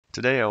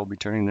Today I will be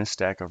turning this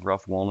stack of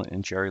rough walnut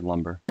and cherry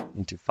lumber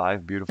into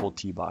 5 beautiful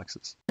tee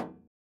boxes.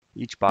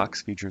 Each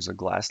box features a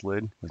glass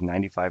lid with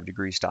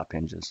 95-degree stop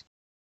hinges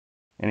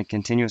and a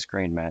continuous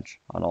grain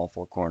match on all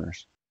 4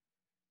 corners.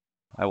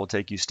 I will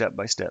take you step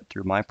by step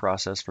through my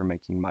process for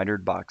making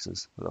mitered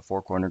boxes with a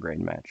 4-corner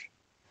grain match.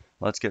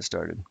 Let's get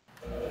started.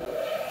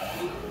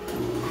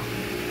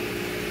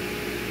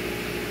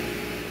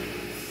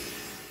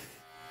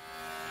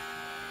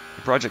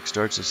 The project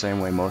starts the same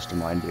way most of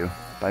mine do,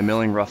 by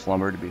milling rough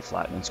lumber to be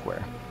flat and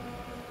square.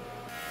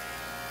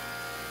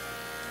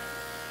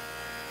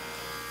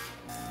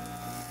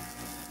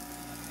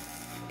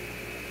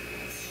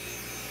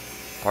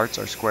 Parts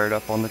are squared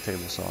up on the table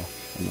saw,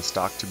 and the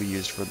stock to be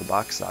used for the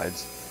box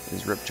sides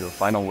is ripped to a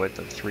final width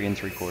of 3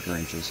 3/4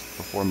 inches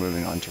before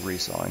moving on to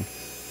resawing.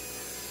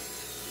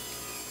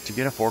 To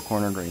get a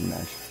 4-corner grain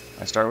match,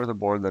 I start with a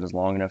board that is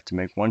long enough to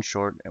make one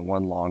short and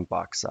one long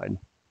box side.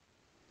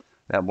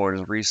 That board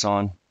is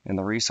resawn, and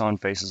the resawn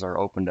faces are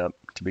opened up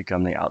to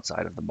become the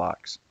outside of the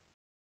box.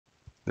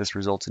 This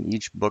results in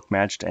each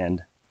book-matched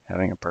end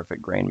having a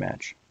perfect grain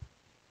match.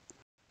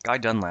 Guy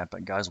Dunlap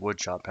at Guy's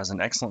Woodshop has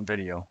an excellent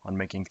video on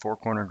making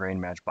 4-corner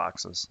grain match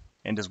boxes,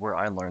 and is where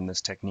I learned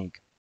this technique.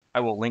 I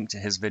will link to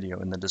his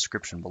video in the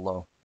description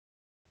below.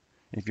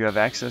 If you have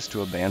access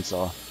to a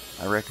bandsaw,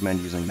 I recommend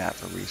using that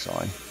for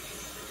resawing.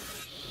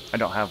 I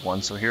don't have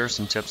one, so here are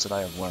some tips that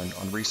I have learned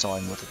on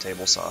resawing with a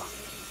table saw.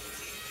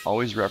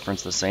 Always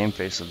reference the same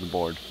face of the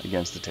board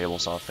against the table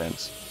saw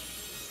fence.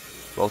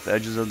 Both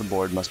edges of the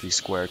board must be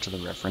square to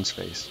the reference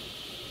face.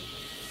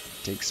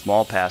 Take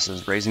small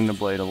passes, raising the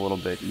blade a little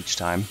bit each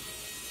time.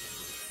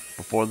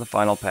 Before the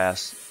final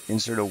pass,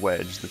 insert a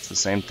wedge that's the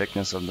same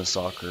thickness of the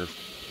saw curve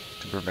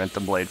to prevent the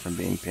blade from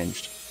being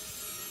pinched.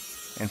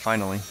 And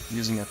finally,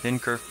 using a thin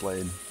kerf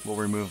blade will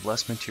remove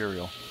less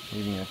material,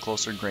 leaving a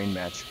closer grain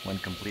match when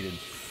completed.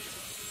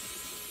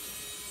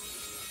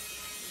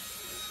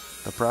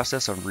 The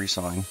process of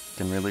resawing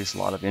can release a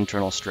lot of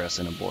internal stress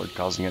in a board,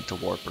 causing it to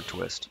warp or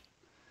twist.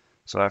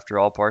 So after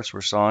all parts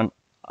were sawn,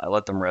 I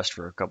let them rest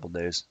for a couple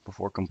days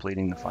before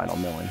completing the final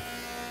milling.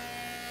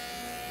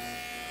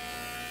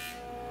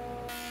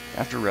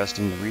 After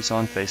resting, the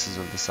resawn faces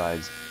of the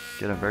sides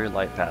get a very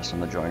light pass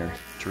on the joiner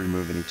to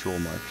remove any tool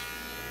marks.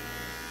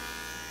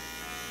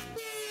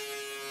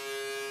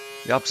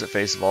 The opposite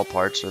face of all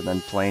parts are then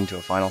planed to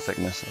a final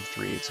thickness of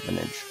 3/8 of an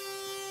inch.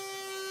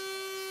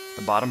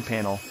 The bottom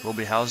panel will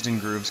be housed in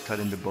grooves cut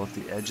into both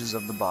the edges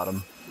of the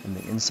bottom and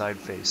the inside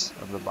face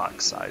of the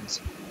box sides.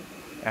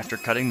 After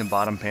cutting the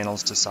bottom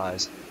panels to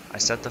size, I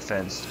set the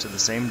fence to the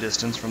same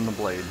distance from the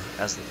blade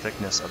as the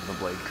thickness of the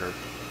blade curve.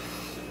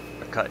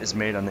 A cut is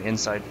made on the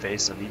inside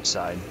face of each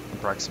side,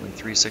 approximately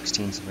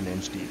 3/16 of an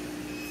inch deep.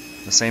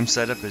 The same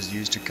setup is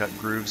used to cut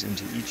grooves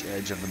into each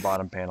edge of the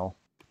bottom panel.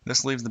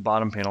 This leaves the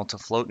bottom panel to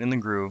float in the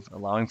groove,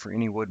 allowing for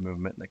any wood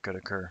movement that could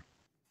occur.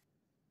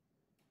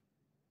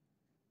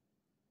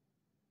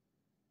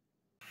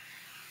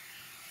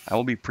 I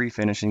will be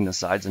pre-finishing the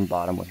sides and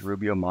bottom with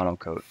Rubio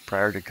Monocoat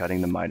prior to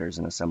cutting the miters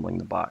and assembling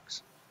the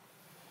box.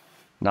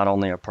 Not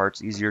only are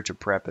parts easier to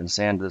prep and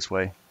sand this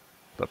way,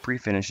 but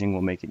pre-finishing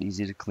will make it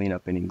easy to clean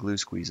up any glue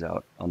squeeze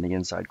out on the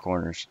inside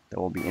corners that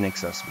will be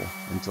inaccessible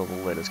until the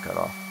lid is cut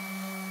off.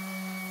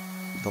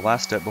 The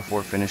last step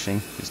before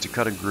finishing is to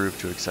cut a groove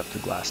to accept the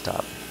glass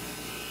top.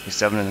 A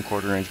 7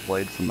 1/4 inch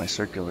blade from my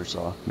circular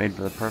saw made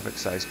for the perfect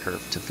size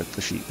kerf to fit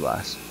the sheet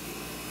glass.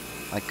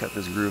 I cut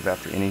this groove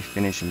after any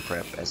finishing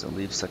prep, as it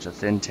leaves such a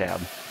thin tab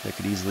that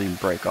could easily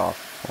break off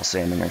while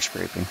sanding or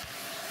scraping.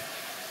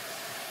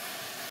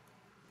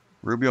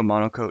 Rubio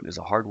Monocoat is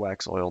a hard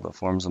wax oil that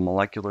forms a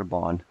molecular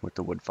bond with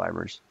the wood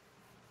fibers.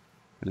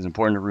 It is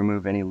important to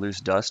remove any loose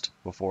dust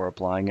before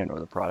applying it, or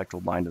the product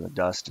will bind to the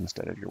dust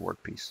instead of your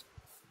workpiece.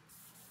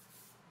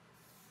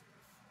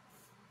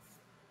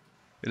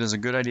 It is a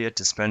good idea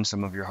to spend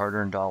some of your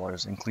hard-earned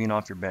dollars and clean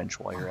off your bench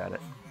while you're at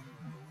it.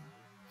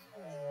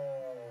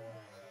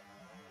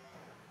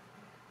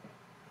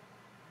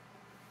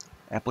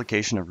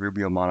 Application of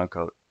Rubio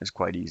Monocoat is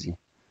quite easy.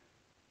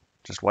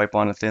 Just wipe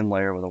on a thin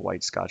layer with a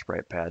white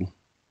Scotch-Brite pad.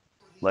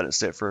 Let it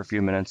sit for a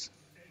few minutes,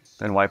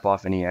 then wipe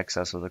off any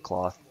excess with a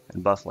cloth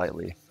and buff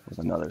lightly with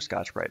another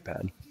Scotch-Brite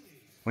pad.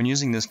 When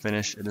using this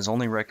finish, it is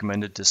only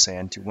recommended to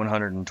sand to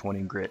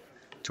 120 grit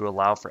to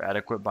allow for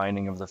adequate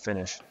binding of the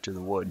finish to the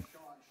wood.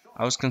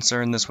 I was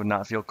concerned this would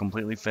not feel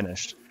completely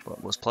finished,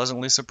 but was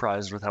pleasantly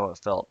surprised with how it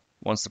felt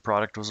once the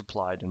product was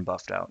applied and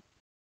buffed out.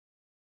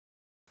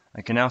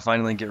 I can now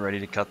finally get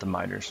ready to cut the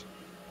miters.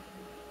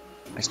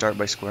 I start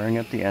by squaring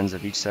up the ends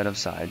of each set of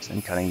sides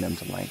and cutting them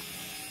to length.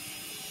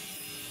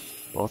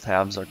 Both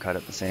halves are cut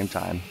at the same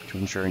time to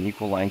ensure an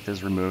equal length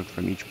is removed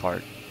from each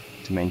part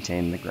to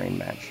maintain the grain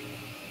match.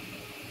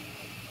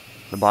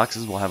 The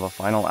boxes will have a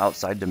final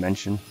outside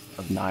dimension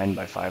of 9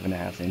 by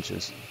 5.5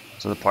 inches,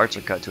 so the parts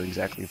are cut to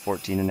exactly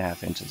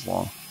 14.5 inches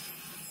long.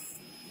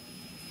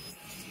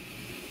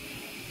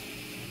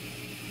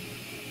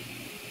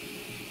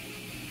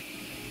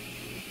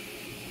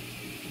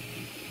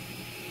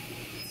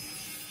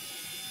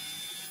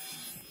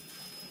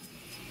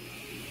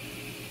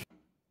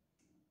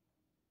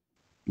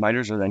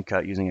 Miters are then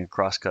cut using a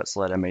cross-cut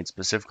sled I made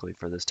specifically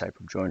for this type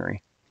of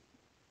joinery.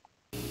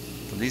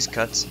 For these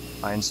cuts,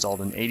 I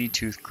installed an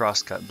 80-tooth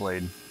cross-cut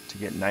blade to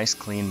get nice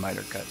clean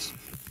miter cuts.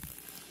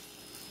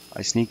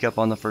 I sneak up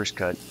on the first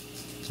cut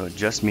so it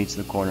just meets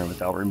the corner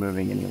without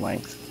removing any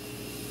length.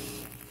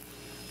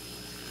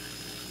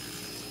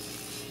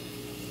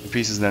 The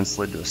piece is then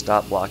slid to a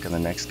stop block on the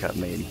next cut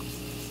made.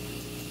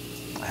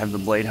 I have the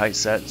blade height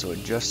set so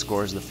it just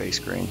scores the face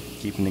grain,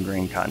 keeping the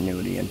grain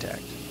continuity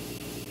intact.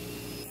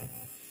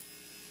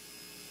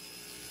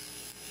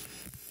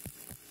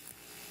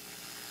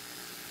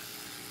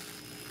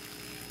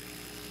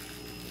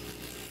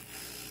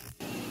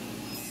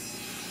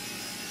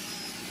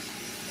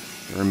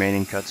 The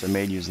remaining cuts are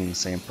made using the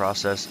same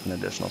process and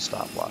additional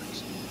stop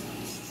blocks.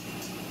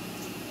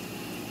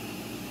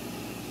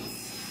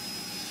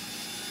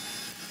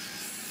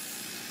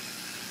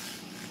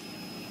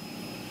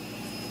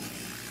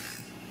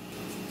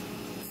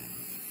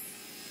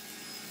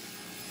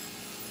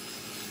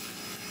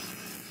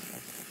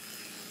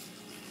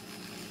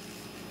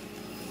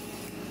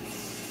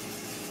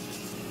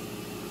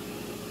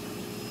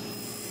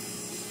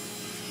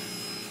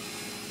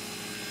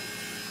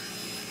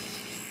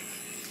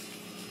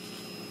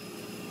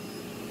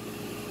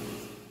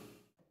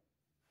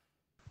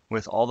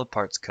 With all the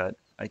parts cut,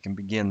 I can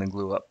begin the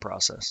glue up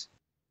process.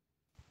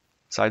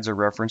 Sides are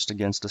referenced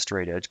against a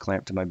straight edge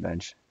clamped to my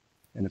bench,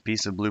 and a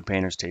piece of blue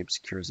painter's tape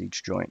secures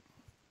each joint.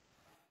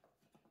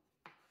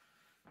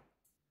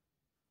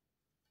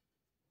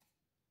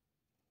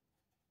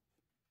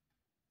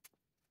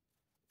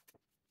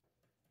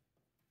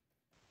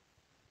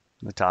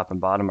 The top and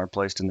bottom are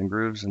placed in the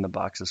grooves and the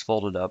box is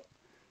folded up,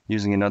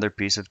 using another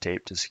piece of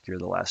tape to secure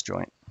the last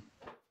joint.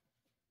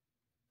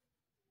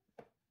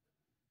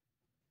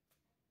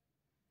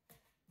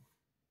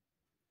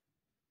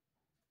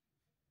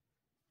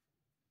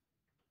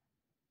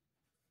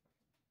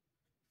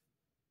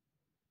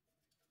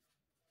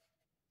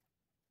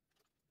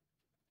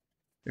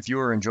 If you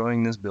are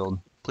enjoying this build,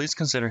 please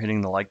consider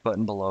hitting the like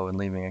button below and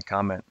leaving a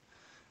comment.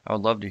 I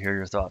would love to hear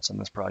your thoughts on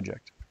this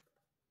project.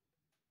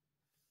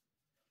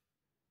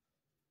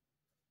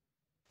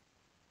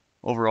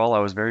 Overall, I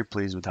was very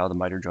pleased with how the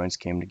miter joints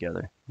came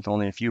together, with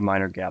only a few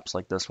minor gaps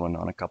like this one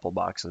on a couple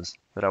boxes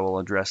that I will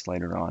address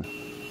later on.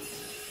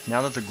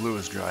 Now that the glue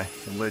is dry,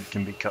 the lid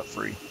can be cut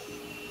free.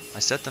 I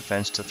set the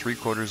fence to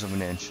 3/4 of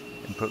an inch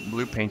and put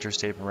blue painter's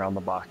tape around the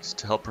box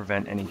to help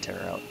prevent any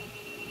tear out.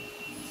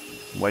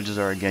 Wedges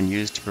are again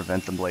used to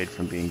prevent the blade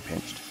from being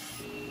pinched.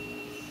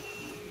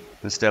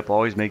 This step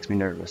always makes me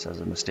nervous,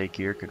 as a mistake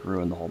here could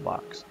ruin the whole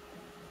box.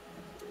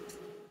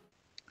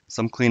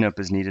 Some cleanup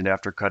is needed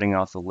after cutting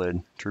off the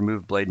lid to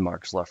remove blade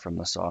marks left from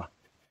the saw.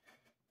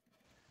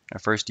 I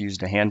first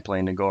used a hand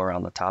plane to go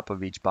around the top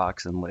of each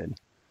box and lid,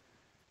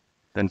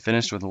 then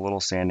finished with a little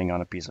sanding on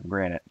a piece of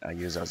granite I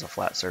use as a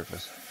flat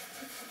surface.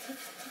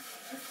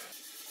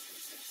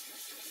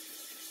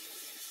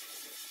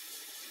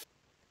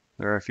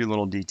 There are a few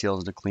little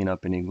details to clean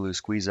up any glue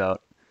squeeze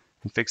out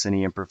and fix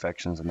any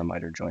imperfections in the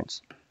miter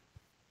joints.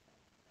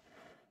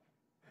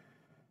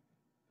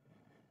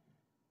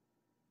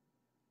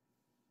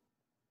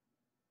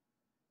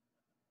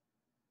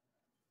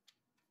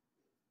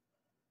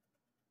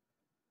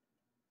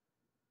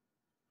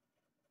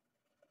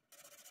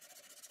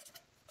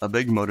 A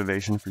big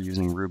motivation for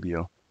using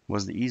Rubio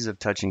was the ease of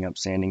touching up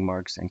sanding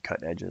marks and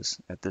cut edges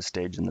at this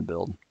stage in the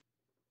build.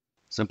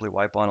 Simply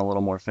wipe on a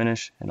little more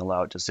finish and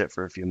allow it to sit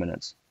for a few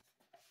minutes.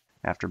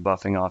 After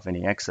buffing off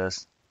any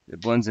excess,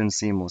 it blends in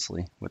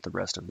seamlessly with the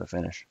rest of the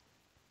finish.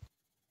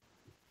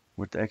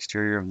 With the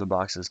exterior of the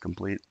boxes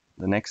complete,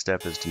 the next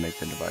step is to make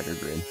the divider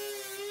grid.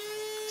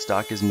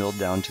 Stock is milled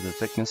down to the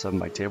thickness of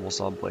my table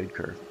saw blade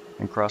curve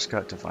and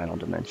cross-cut to final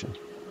dimension.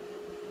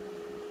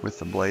 With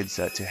the blade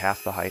set to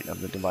half the height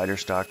of the divider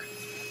stock,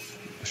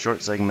 the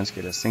short segments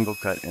get a single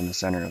cut in the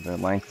center of their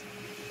length,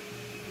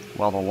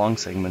 while the long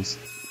segments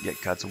get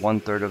cuts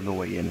 1/3 of the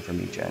way in from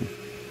each end.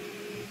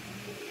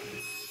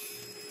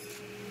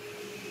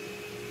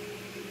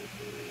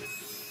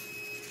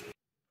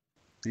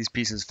 These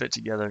pieces fit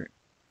together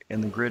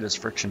and the grid is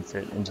friction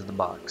fit into the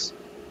box.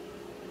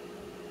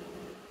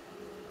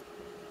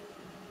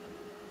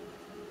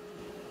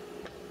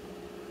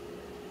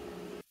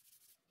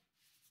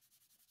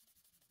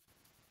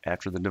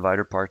 After the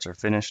divider parts are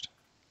finished,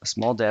 a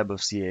small dab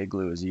of CA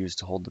glue is used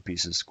to hold the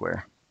pieces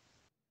square.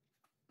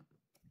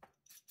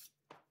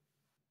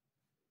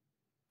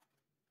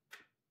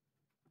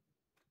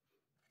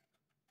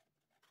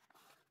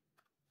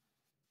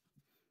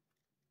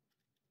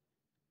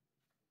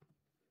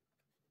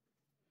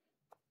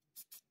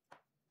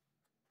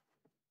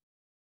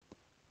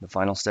 The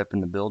final step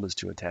in the build is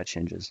to attach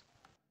hinges.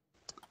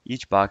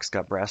 Each box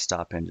got brass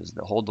stop hinges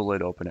that hold the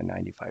lid open at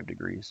 95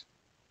 degrees.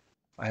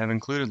 I have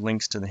included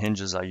links to the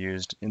hinges I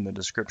used in the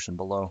description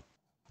below.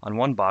 On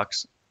one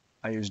box,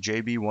 I used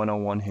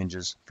JB101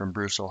 hinges from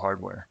Brusso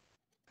Hardware.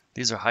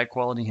 These are high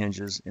quality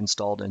hinges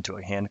installed into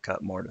a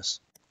hand-cut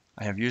mortise.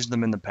 I have used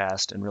them in the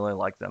past and really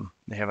like them.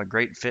 They have a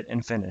great fit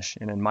and finish,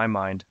 and in my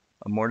mind,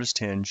 a mortised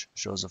hinge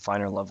shows a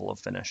finer level of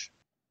finish.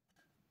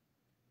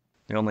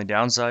 The only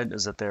downside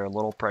is that they are a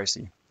little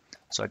pricey,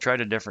 so I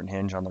tried a different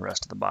hinge on the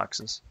rest of the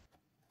boxes.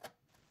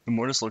 The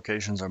mortise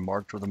locations are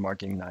marked with a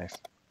marking knife,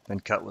 then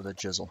cut with a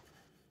chisel.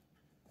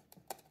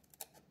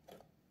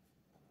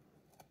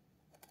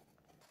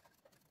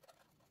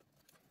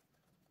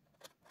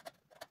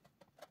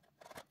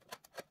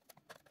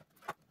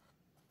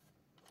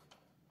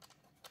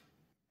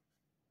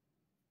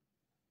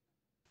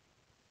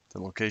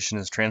 The location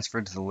is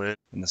transferred to the lid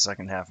and the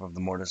second half of the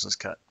mortise is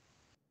cut.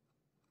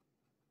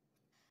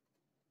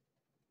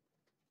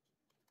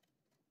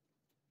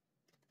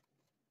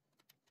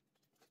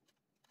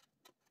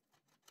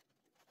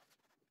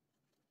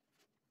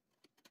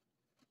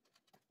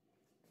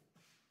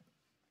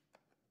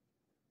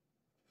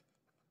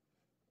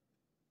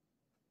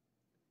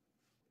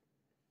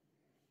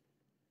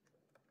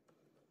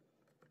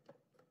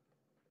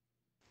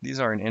 These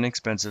are an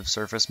inexpensive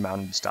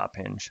surface-mounted stop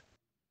hinge.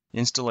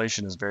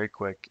 Installation is very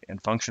quick,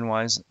 and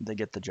function-wise, they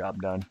get the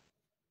job done.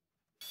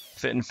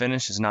 Fit and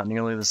finish is not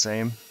nearly the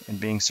same, and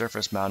being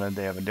surface-mounted,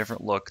 they have a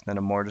different look than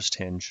a mortised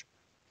hinge,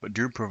 but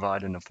do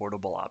provide an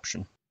affordable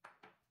option.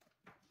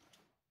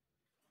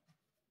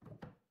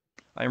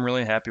 I am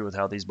really happy with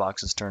how these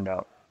boxes turned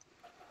out.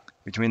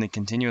 Between the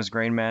continuous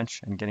grain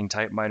match and getting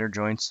tight miter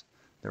joints,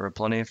 there were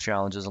plenty of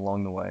challenges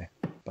along the way,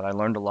 but I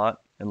learned a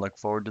lot and look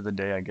forward to the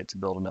day I get to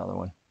build another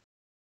one.